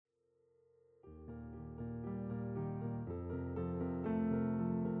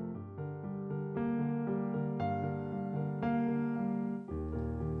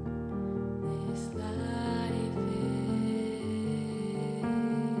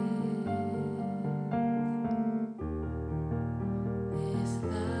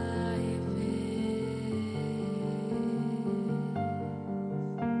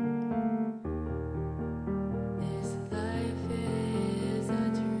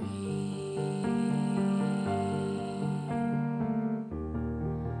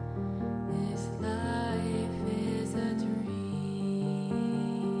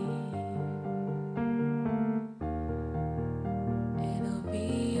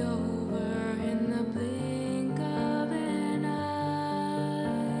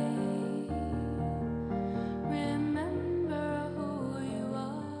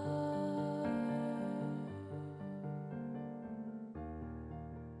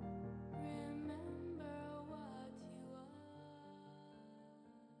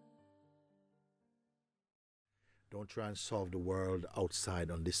Don't try and solve the world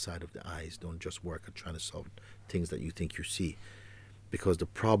outside on this side of the eyes. Don't just work at trying to solve things that you think you see, because the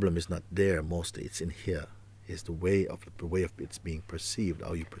problem is not there mostly. It's in here. It's the way of it's being perceived,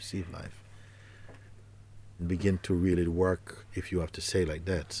 how you perceive life. And begin to really work, if you have to say like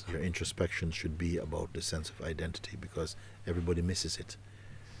that. Your introspection should be about the sense of identity, because everybody misses it.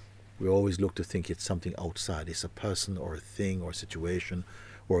 We always look to think it's something outside. It's a person or a thing or a situation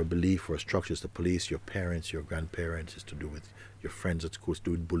or a belief or a structure. It's the police, your parents, your grandparents. It's to do with your friends at school. It's to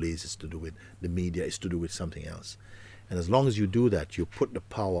do with bullies. It's to do with the media. It's to do with something else. And as long as you do that, you put the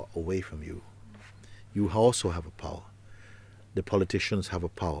power away from you. You also have a power. The politicians have a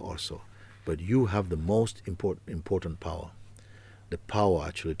power also. But you have the most important power. The power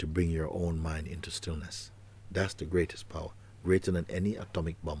actually to bring your own mind into stillness. That's the greatest power. Greater than any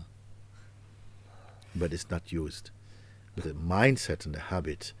atomic bomb. But it's not used. But the mindset and the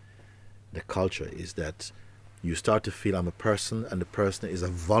habit, the culture is that you start to feel I'm a person, and the person is a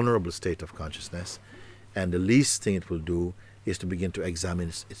vulnerable state of consciousness, and the least thing it will do is to begin to examine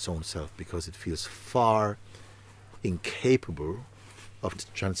its own self, because it feels far incapable of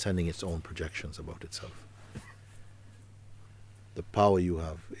transcending its own projections about itself. The power you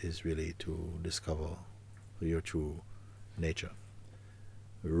have is really to discover your true nature.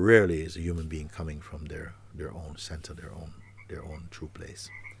 Rarely is a human being coming from their own center, their own true place.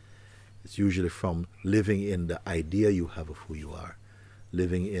 It's usually from living in the idea you have of who you are,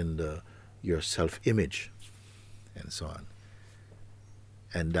 living in your self-image, and so on.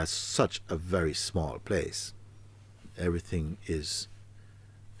 And that's such a very small place. Everything is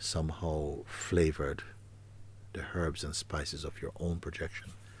somehow flavored. The herbs and spices of your own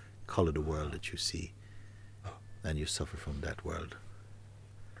projection color the world that you see, and you suffer from that world.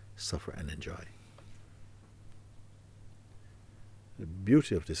 Suffer and enjoy. The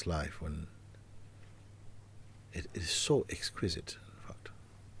beauty of this life, when it is so exquisite, in fact,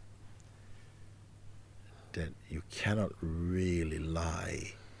 that you cannot really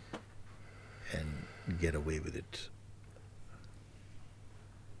lie and get away with it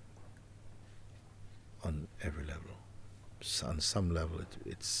on every level. On some level,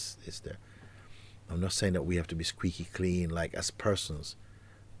 it's there. I'm not saying that we have to be squeaky clean, like as persons.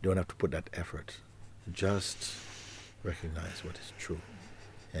 Don't have to put that effort. Just recognize what is true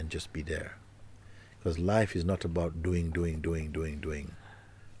and just be there. Because life is not about doing,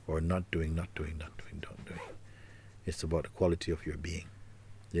 or not doing. It's about the quality of your being.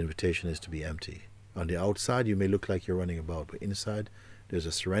 The invitation is to be empty. On the outside, you may look like you're running about, but inside, there's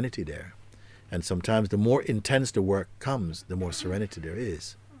a serenity there. And sometimes the more intense the work comes, the more serenity there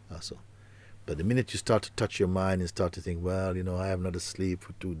is also. But the minute you start to touch your mind and start to think, well, I have not sleep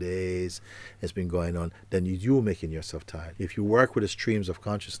for 2 days, it's been going on, then you're making yourself tired. If you work with the streams of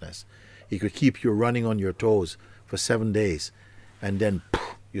consciousness, it could keep you running on your toes for 7 days, and then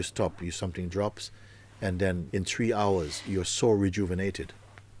poof, you stop, something drops, and then in 3 hours, you're so rejuvenated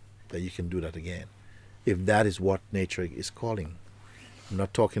that you can do that again. If that is what nature is calling. I'm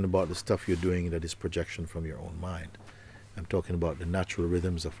not talking about the stuff you're doing that is projection from your own mind. I'm talking about the natural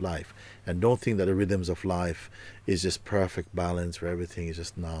rhythms of life. And don't think that the rhythms of life is just perfect balance where everything is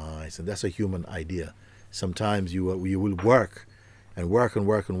just nice. And that's a human idea. Sometimes you will work,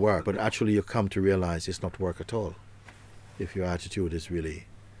 but actually you come to realize it's not work at all. If your attitude is really,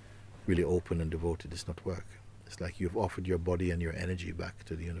 really open and devoted, it's not work. It's like you've offered your body and your energy back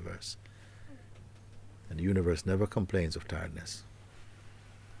to the universe. And the universe never complains of tiredness.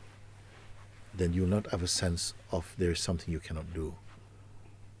 Then you'll not have a sense of there's something you cannot do,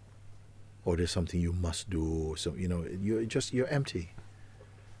 or there's something you must do. So you're empty.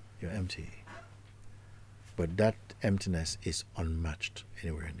 You're empty. But that emptiness is unmatched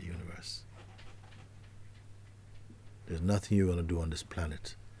anywhere in the universe. There's nothing you're going to do on this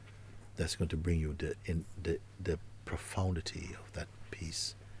planet that's going to bring you the profundity of that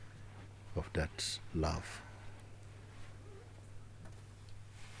peace, of that love.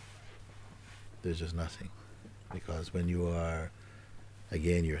 There's just nothing. Because when you are,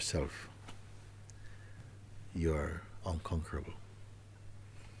 again, yourself, you're unconquerable.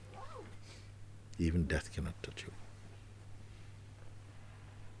 Even death cannot touch you.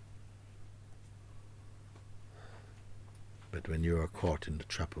 But when you are caught in the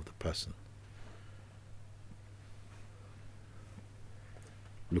trap of the person,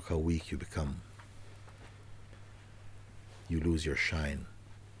 look how weak you become. You lose your shine.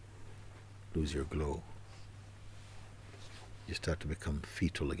 Lose your glow. You start to become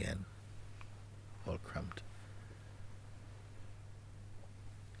fetal again, all cramped.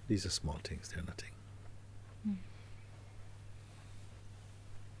 These are small things, they're nothing.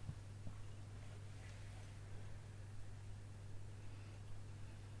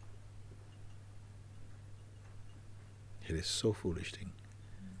 It is so foolish thing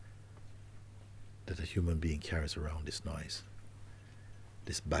that a human being carries around this noise,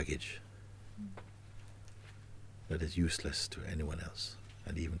 this baggage that is useless to anyone else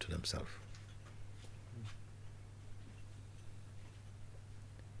and even to themselves.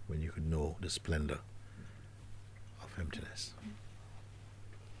 When you could know the splendor of emptiness.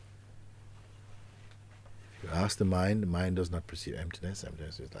 If you ask the mind does not perceive emptiness.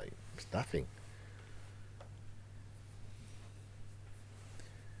 Emptiness is like, it's nothing.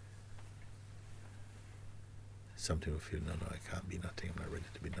 Something will feel, no, I can't be nothing, I'm not ready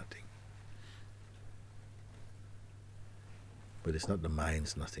to be nothing. But it's not the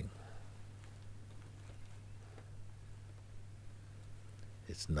mind's nothing.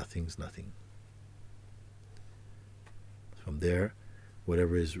 It's nothing's nothing. From there,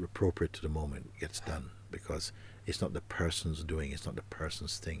 whatever is appropriate to the moment gets done, because it's not the person's doing, it's not the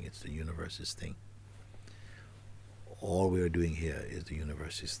person's thing, it's the universe's thing. All we are doing here is the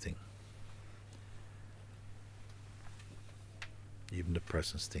universe's thing. Even the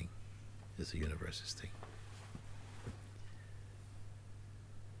person's thing is the universe's thing.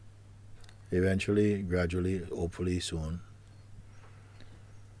 Eventually, gradually, hopefully soon,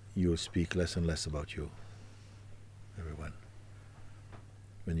 you'll speak less and less about you, everyone.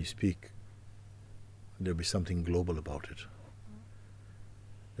 When you speak, there'll be something global about it.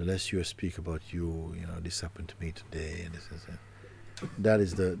 The less you speak about you, this happened to me today, and this is it.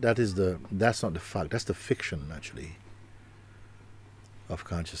 That's not the fact. That's the fiction, actually, of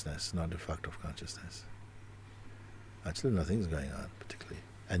consciousness, not the fact of consciousness. Actually, nothing's going on particularly,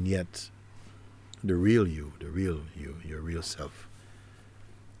 and yet, the real you, your real self,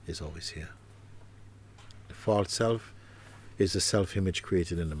 is always here. The false self is the self-image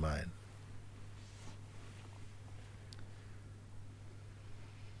created in the mind.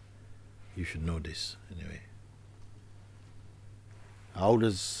 You should know this anyway. How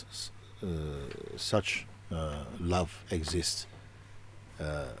does such love exist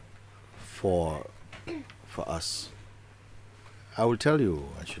for us? I will tell you,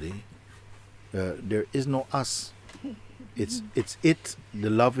 actually. There is no us. It's it. The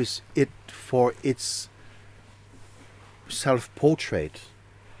love is it for its self-portrait,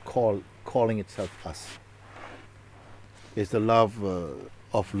 calling itself us. It's the love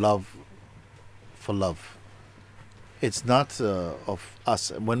of love for love. It's not of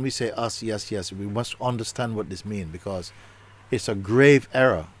us. When we say us, yes, we must understand what this means, because it's a grave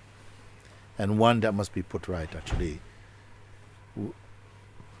error, and one that must be put right, actually.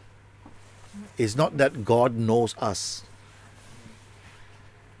 It's not that God knows us,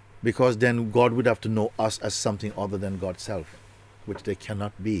 because then God would have to know us as something other than God's self, which they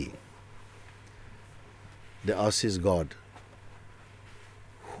cannot be. The us is God,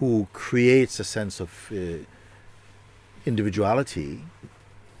 who creates a sense of individuality,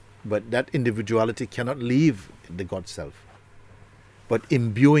 but that individuality cannot leave the God self. But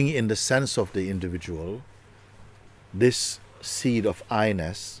imbuing in the sense of the individual this seed of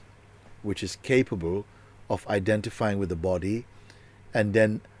I-ness, which is capable of identifying with the body and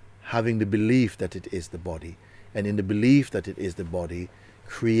then having the belief that it is the body. And in the belief that it is the body,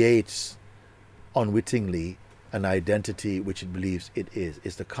 creates unwittingly an identity which it believes it is.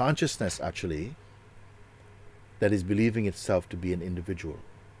 It's the consciousness, actually, that is believing itself to be an individual.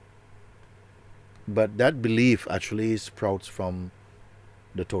 But that belief actually sprouts from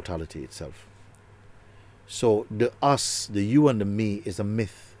the totality itself. So the us, the you and the me, is a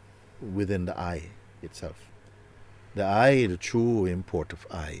myth within the I itself. The I, the true import of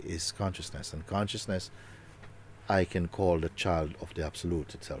I, is consciousness. And consciousness I can call the child of the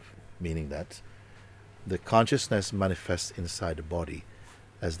Absolute itself, meaning that the consciousness manifests inside the body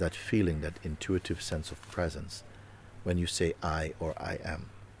as that feeling, that intuitive sense of presence when you say I or I am.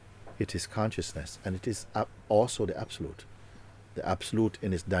 It is consciousness, and it is also the Absolute. The Absolute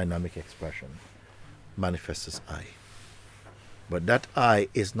in its dynamic expression manifests as I. But that I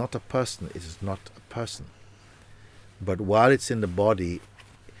is not a person. It is not a person. But while it's in the body,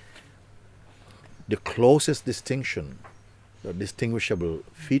 the closest distinction, the distinguishable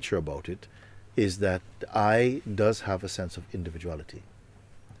feature about it, is that the I does have a sense of individuality.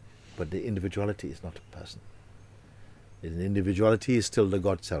 But the individuality is not a person. The individuality is still the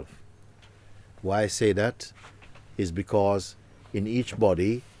God self. Why I say that is because in each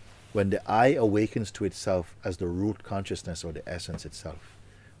body, when the I awakens to itself as the root consciousness or the essence itself,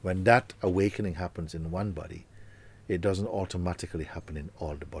 when that awakening happens in one body, it doesn't automatically happen in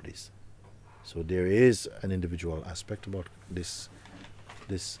all the bodies. So there is an individual aspect about this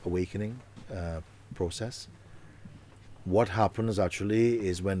awakening process. What happens actually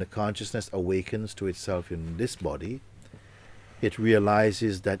is when the consciousness awakens to itself in this body, it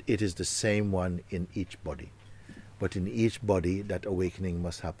realizes that it is the same one in each body. But in each body, that awakening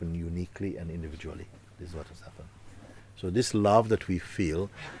must happen uniquely and individually. This is what has happened. So this love that we feel,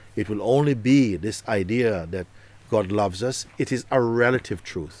 it will only be this idea that God loves us. It is a relative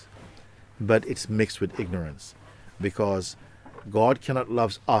truth, but it's mixed with ignorance, because God cannot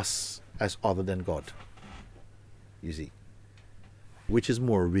love us as other than God. You see, which is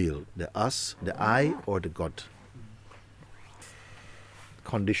more real, the us, the I, or the God?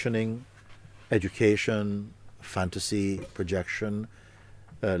 Conditioning, education, fantasy, projection,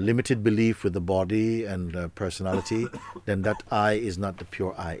 limited belief with the body and personality, then that I is not the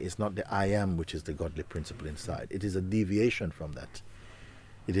pure I. It's not the I am, which is the godly principle inside. It is a deviation from that.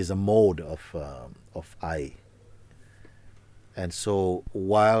 It is a mode of I. And so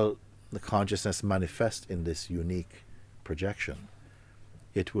while the consciousness manifests in this unique projection,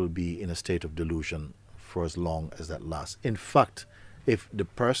 it will be in a state of delusion for as long as that lasts. In fact, if the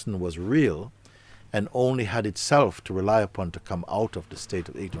person was real and only had itself to rely upon to come out of the state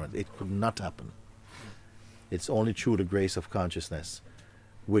of ignorance, it could not happen. It's only through the grace of consciousness,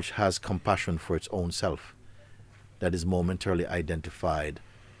 which has compassion for its own self, that is momentarily identified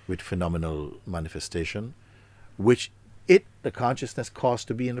with phenomenal manifestation, which the consciousness caused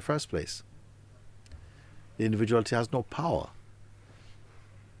to be in the first place. The individuality has no power.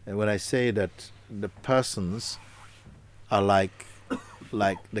 And when I say that the persons are like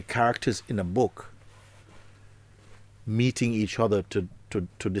the characters in a book meeting each other to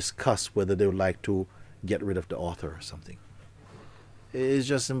discuss whether they would like to get rid of the author or something. It's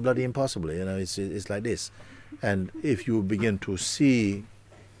just bloody impossible. It's like this. And if you begin to see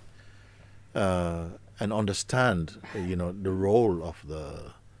and understand, the role of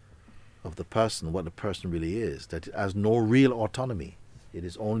the person, what the person really is, that it has no real autonomy. It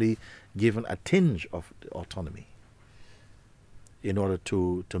is only given a tinge of autonomy in order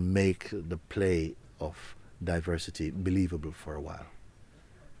to make the play of diversity believable for a while.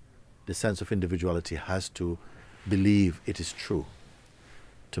 The sense of individuality has to believe it is true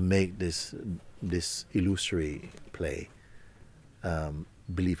to make this illusory play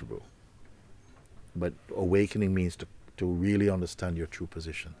believable. But awakening means to really understand your true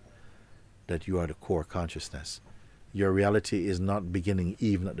position, that you are the core consciousness. Your reality is not beginning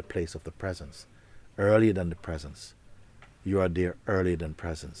even at the place of the presence, earlier than the presence. You are there earlier than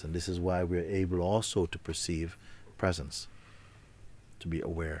presence, and this is why we are able also to perceive presence, to be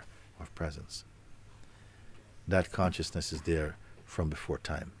aware of presence. That consciousness is there from before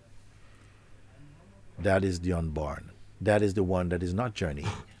time. That is the unborn. That is the one that is not journeying,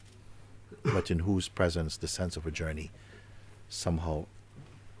 but in whose presence the sense of a journey somehow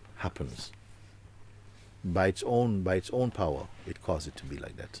happens. By its own power, it causes it to be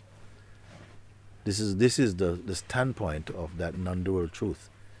like that. This is the standpoint of that non-dual truth,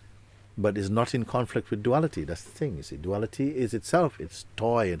 but is not in conflict with duality. That's the thing. You see, duality is itself, its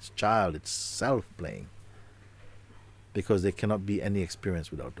toy, its child, its self playing, because there cannot be any experience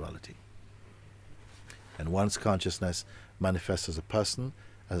without duality. And once consciousness manifests as a person,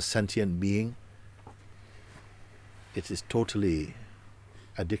 as a sentient being, it is totally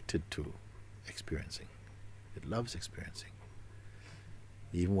addicted to experiencing. It loves experiencing.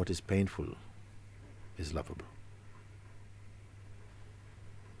 Even what is painful is lovable.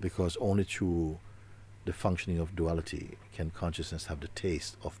 Because only through the functioning of duality can consciousness have the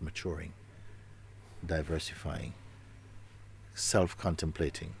taste of maturing, diversifying,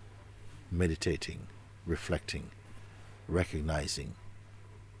 self-contemplating, meditating, reflecting, recognizing,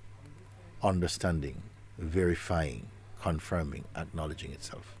 understanding, verifying, confirming, acknowledging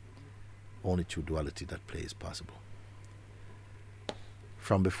itself. Only through duality that play is possible.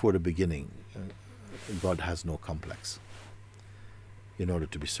 From before the beginning, God has no complex in order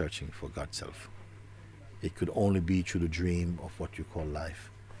to be searching for God's self. It could only be through the dream of what you call life,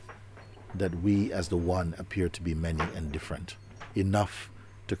 that we as the one appear to be many and different, enough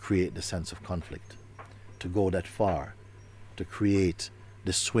to create the sense of conflict, to go that far, to create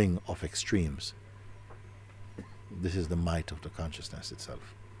the swing of extremes. This is the might of the consciousness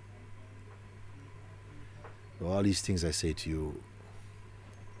itself. So all these things I say to you,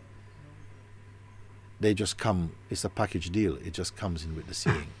 they just come, it's a package deal. It just comes in with the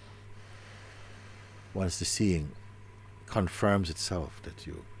seeing. Once the seeing confirms itself that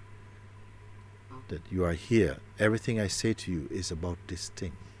you are here, everything I say to you is about this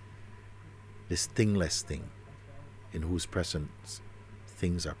thing, this thingless thing, in whose presence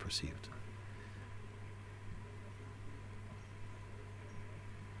things are perceived.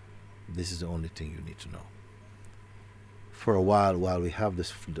 This is the only thing you need to know. For a while we have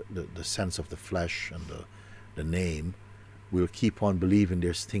this the sense of the flesh and the name, we'll keep on believing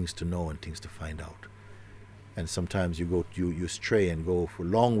there's things to know and things to find out. And sometimes you stray and go for a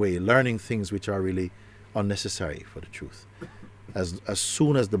long way, learning things which are really unnecessary for the truth. As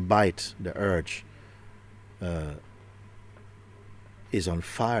soon as the bite, the urge, is on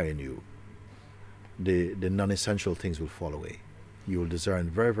fire in you, the non-essential things will fall away. You will discern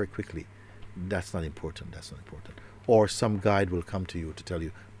very, very quickly, that's not important, that's not important. Or some guide will come to you to tell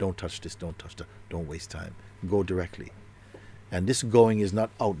you, don't touch this, don't touch that, don't waste time. Go directly. And this going is not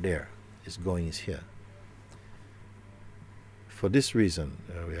out there, this going is here. For this reason,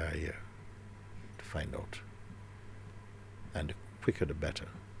 we are here to find out. And the quicker the better.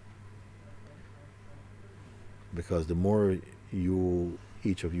 Because the more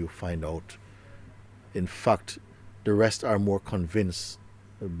each of you find out, in fact, the rest are more convinced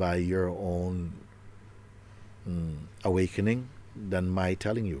by your own awakening than my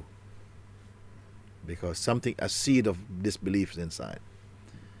telling you. Because a seed of disbelief is inside.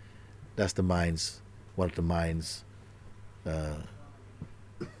 That's one of the mind's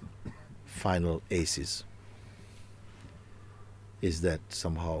final aces, is that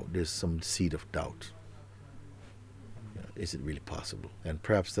somehow there's some seed of doubt. Is it really possible? And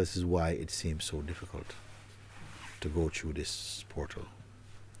perhaps this is why it seems so difficult to go through this portal,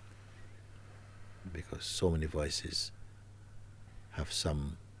 because so many voices have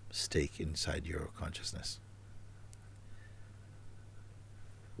some stake inside your consciousness.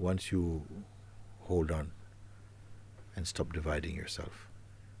 Once you hold on and stop dividing yourself,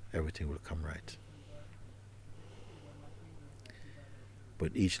 everything will come right.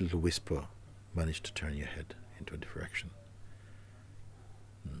 But each little whisper managed to turn your head into a direction.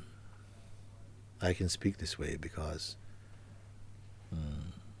 I can speak this way because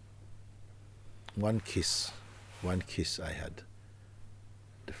one kiss I had,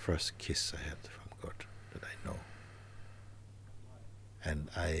 the first kiss I had from God that I know, and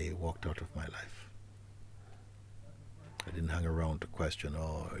I walked out of my life. I didn't hang around to question,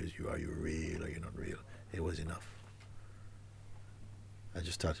 are you real or you're not real? It was enough. I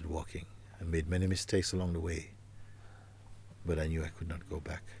just started walking. I made many mistakes along the way, but I knew I could not go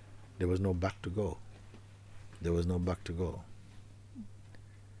back. There was no back to go. There was no back to go.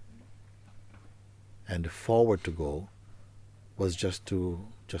 And the forward to go was just to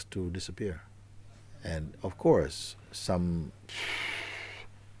disappear. And of course, some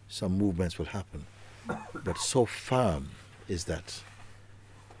movements will happen, but so firm is that.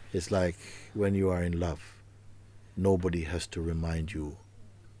 It's like when you are in love, nobody has to remind you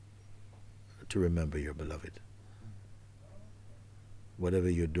to remember your beloved. Whatever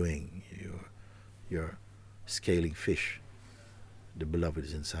you're doing, you're scaling fish, the beloved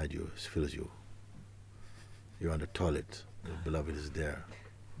is inside you, it fills you. You're on the toilet, the beloved is there.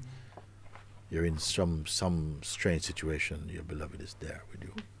 You're in some strange situation, your beloved is there with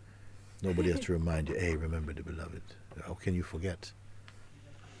you. Nobody has to remind you, hey, remember the beloved. How can you forget?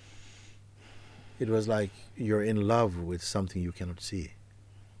 It was like you're in love with something you cannot see,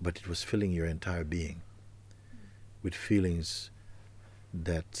 but it was filling your entire being with feelings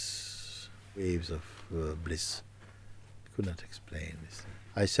that waves of bliss. Could not explain this.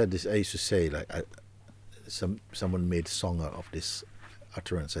 I said this. I used to say, like, someone made song of this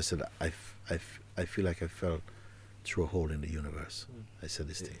utterance. I said, I feel like I fell through a hole in the universe. I said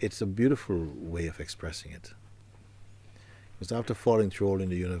this thing. It's a beautiful way of expressing it. Because after falling through a hole in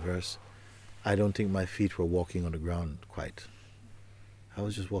the universe, I don't think my feet were walking on the ground quite. I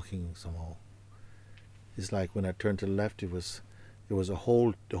was just walking somehow. It's like when I turned to the left, it was the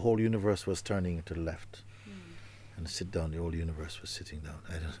whole universe was turning to the left. And sit down, the whole universe was sitting down.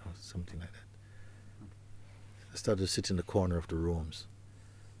 I don't know, something like that. I started to sit in the corner of the rooms.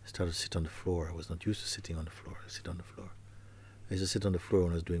 I started to sit on the floor. I was not used to sitting on the floor. I sit on the floor. I used to sit on the floor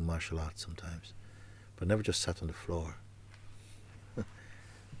when I was doing martial arts sometimes, but never just sat on the floor.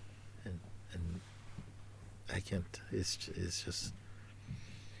 and I can't. It's just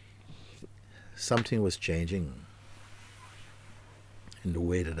something was changing in the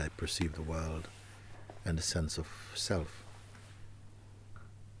way that I perceive the world and the sense of self.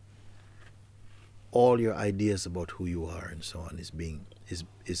 All your ideas about who you are and so on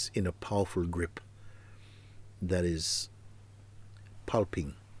is in a powerful grip that is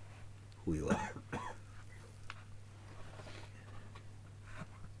pulping who you are.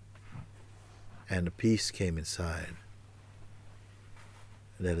 And a peace came inside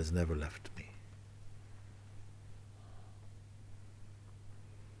that has never left me.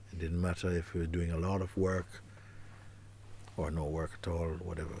 It didn't matter if we were doing a lot of work or no work at all,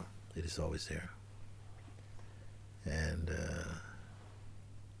 whatever, it is always there. And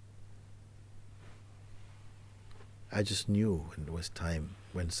I just knew when it was time,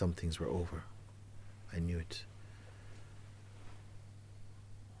 when some things were over. I knew it.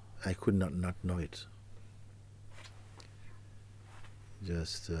 I could not know it.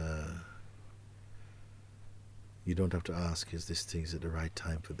 Just, you don't have to ask, is this thing at the right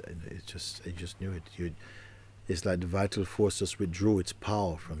time for that? I just knew it. It's like the vital force just withdrew its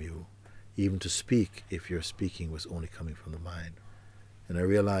power from you, even to speak, if your speaking was only coming from the mind. And I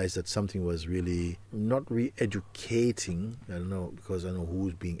realized that something was really not re-educating. I don't know, because I know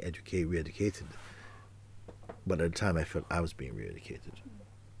who's being re-educated. But at the time I felt I was being re-educated.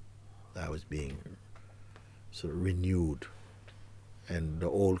 I was being sort of renewed. And the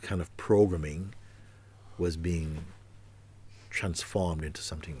old kind of programming was being transformed into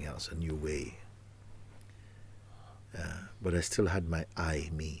something else, a new way. But I still had my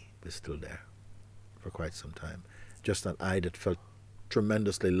me was still there for quite some time. Just an I that felt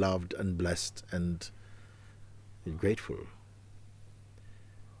tremendously loved and blessed and grateful.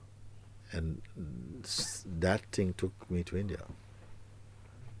 And that thing took me to India.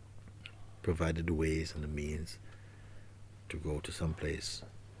 Provided the ways and the means to go to some place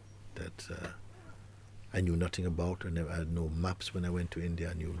that I knew nothing about. I had no maps when I went to India.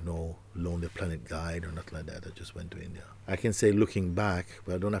 I knew no Lonely Planet guide or nothing like that. I just went to India. I can say looking back,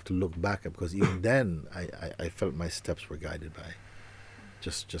 but I don't have to look back, because even then I felt my steps were guided by,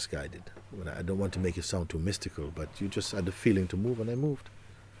 just guided. I don't want to make it sound too mystical, but you just had the feeling to move, and I moved.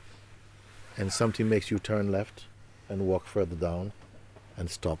 And something makes you turn left and walk further down and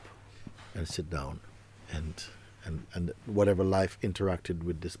stop and sit down. And whatever life interacted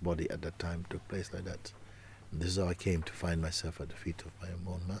with this body at that time took place like that. And this is how I came to find myself at the feet of my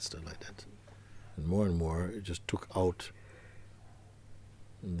own master like that. And more, it just took out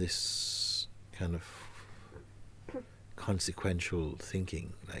this kind of consequential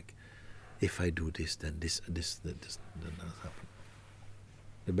thinking, like, if I do this, then this then that happen.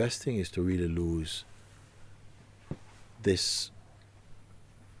 The best thing is to really lose this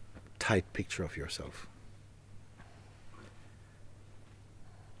tight picture of yourself.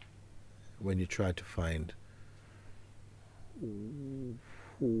 When you try to find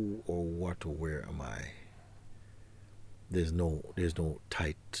who or what or where am I, there's no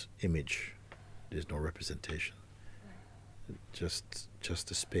tight image, there's no representation. Just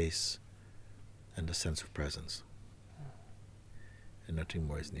the space and the sense of presence. And nothing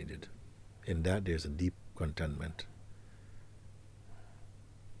more is needed. In that there's a deep contentment.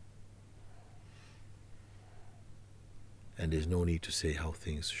 And there's no need to say how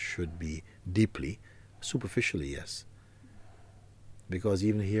things should be deeply. Superficially, yes. Because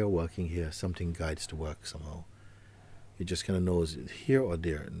even here, working here, something guides the work somehow. You just kind of knows here or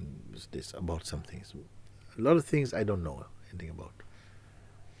there, and this about some things. A lot of things I don't know anything about.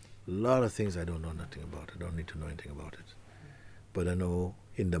 A lot of things I don't know nothing about. I don't need to know anything about it. But I know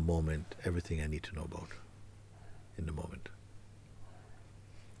in the moment everything I need to know about. In the moment.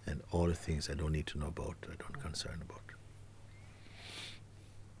 And all the things I don't need to know about, I don't concern about.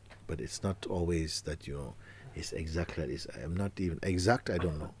 But it's not always that, it's exactly like this. I am not even exact, I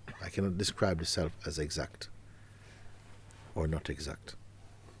don't know. I cannot describe the self as exact or not exact.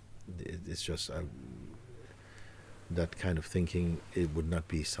 It's just that kind of thinking, it would not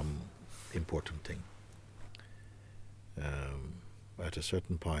be some important thing. At a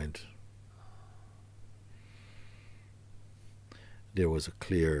certain point, there was a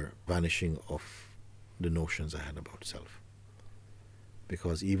clear vanishing of the notions I had about self.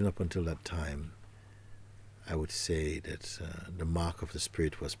 Because even up until that time, I would say that the mark of the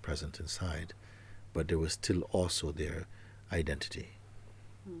spirit was present inside, but there was still also their identity.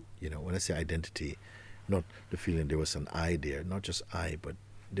 When I say identity, not the feeling there was an I there, not just I, but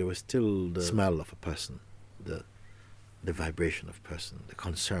there was still the smell of a person, the vibration of person, the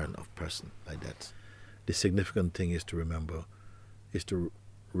concern of person, like that. The significant thing is to remember, is to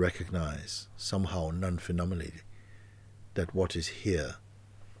recognize somehow non-phenomenally that what is here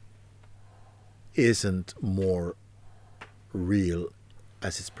isn't more real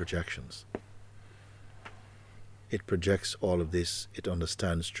as its projections. It projects all of this, it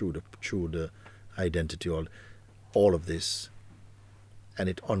understands through the identity, all of this, and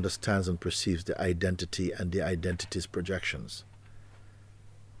it understands and perceives the identity and the identity's projections.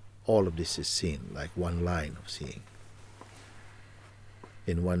 All of this is seen like one line of seeing.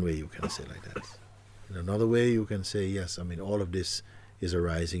 In one way you can say like that. In another way you can say, yes, all of this is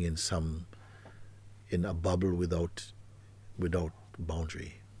arising in a bubble without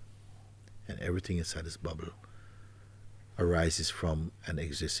boundary. And everything inside this bubble arises from and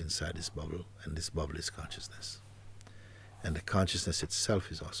exists inside this bubble, and this bubble is consciousness. And the consciousness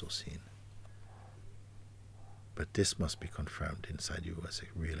itself is also seen. But this must be confirmed inside you as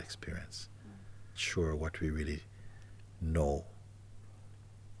a real experience. Sure, what we really know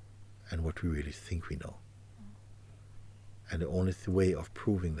and what we really think we know. And the only way of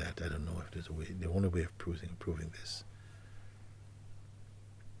proving that, I don't know if there's a way, the only way of proving this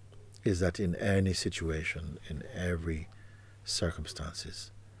is that in any situation, in every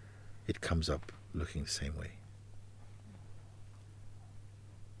circumstances, it comes up looking the same way.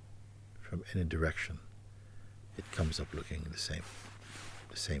 From any direction, it comes up looking the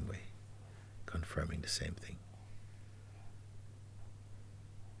same way, confirming the same thing.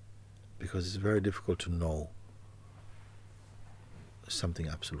 Because it's very difficult to know something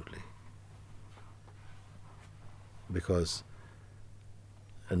absolutely. Because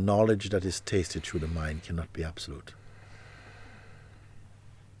a knowledge that is tasted through the mind cannot be absolute.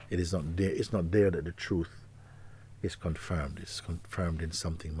 It is not there. It's not there that the truth is confirmed. It's confirmed in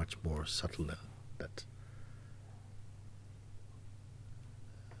something much more subtle than that.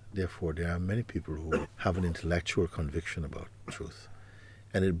 Therefore, there are many people who have an intellectual conviction about truth,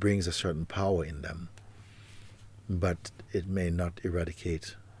 and it brings a certain power in them, but it may not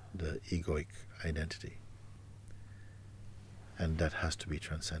eradicate the egoic identity. And that has to be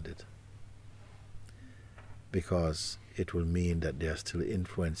transcended, because it will mean that there are still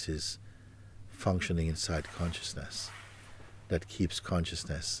influences functioning inside consciousness that keeps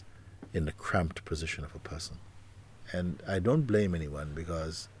consciousness in the cramped position of a person. And I don't blame anyone,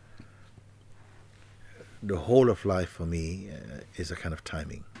 because the whole of life for me is a kind of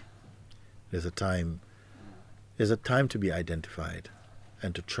timing. There's a time to be identified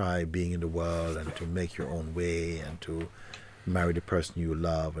and to try being in the world and to make your own way and to marry the person you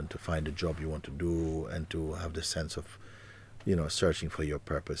love and to find the job you want to do and to have the sense of, searching for your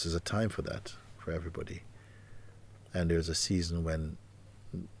purpose. There's a time for that for everybody. And there's a season when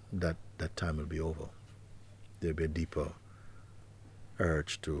that time will be over. There'll be a deeper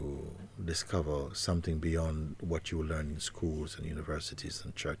urge to discover something beyond what you learn in schools and universities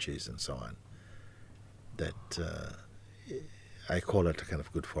and churches and so on. That I call it a kind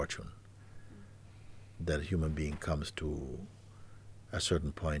of good fortune. That a human being comes to a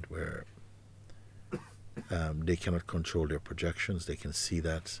certain point where they cannot control their projections, they can see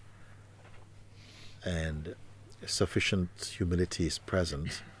that, and sufficient humility is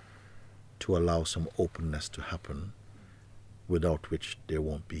present to allow some openness to happen, without which there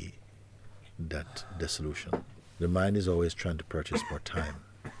won't be that dissolution. The mind is always trying to purchase more time,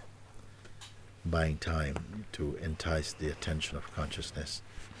 buying time to entice the attention of consciousness,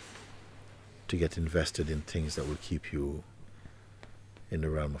 to get invested in things that will keep you in the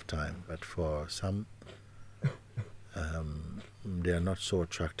realm of time. But for some, they are not so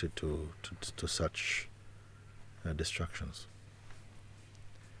attracted to such distractions.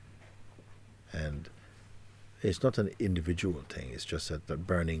 And it's not an individual thing. It's just that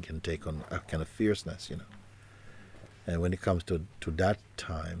burning can take on a kind of fierceness, And when it comes to that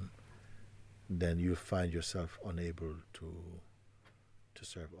time, then you find yourself unable to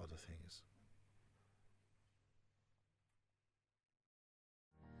serve other things.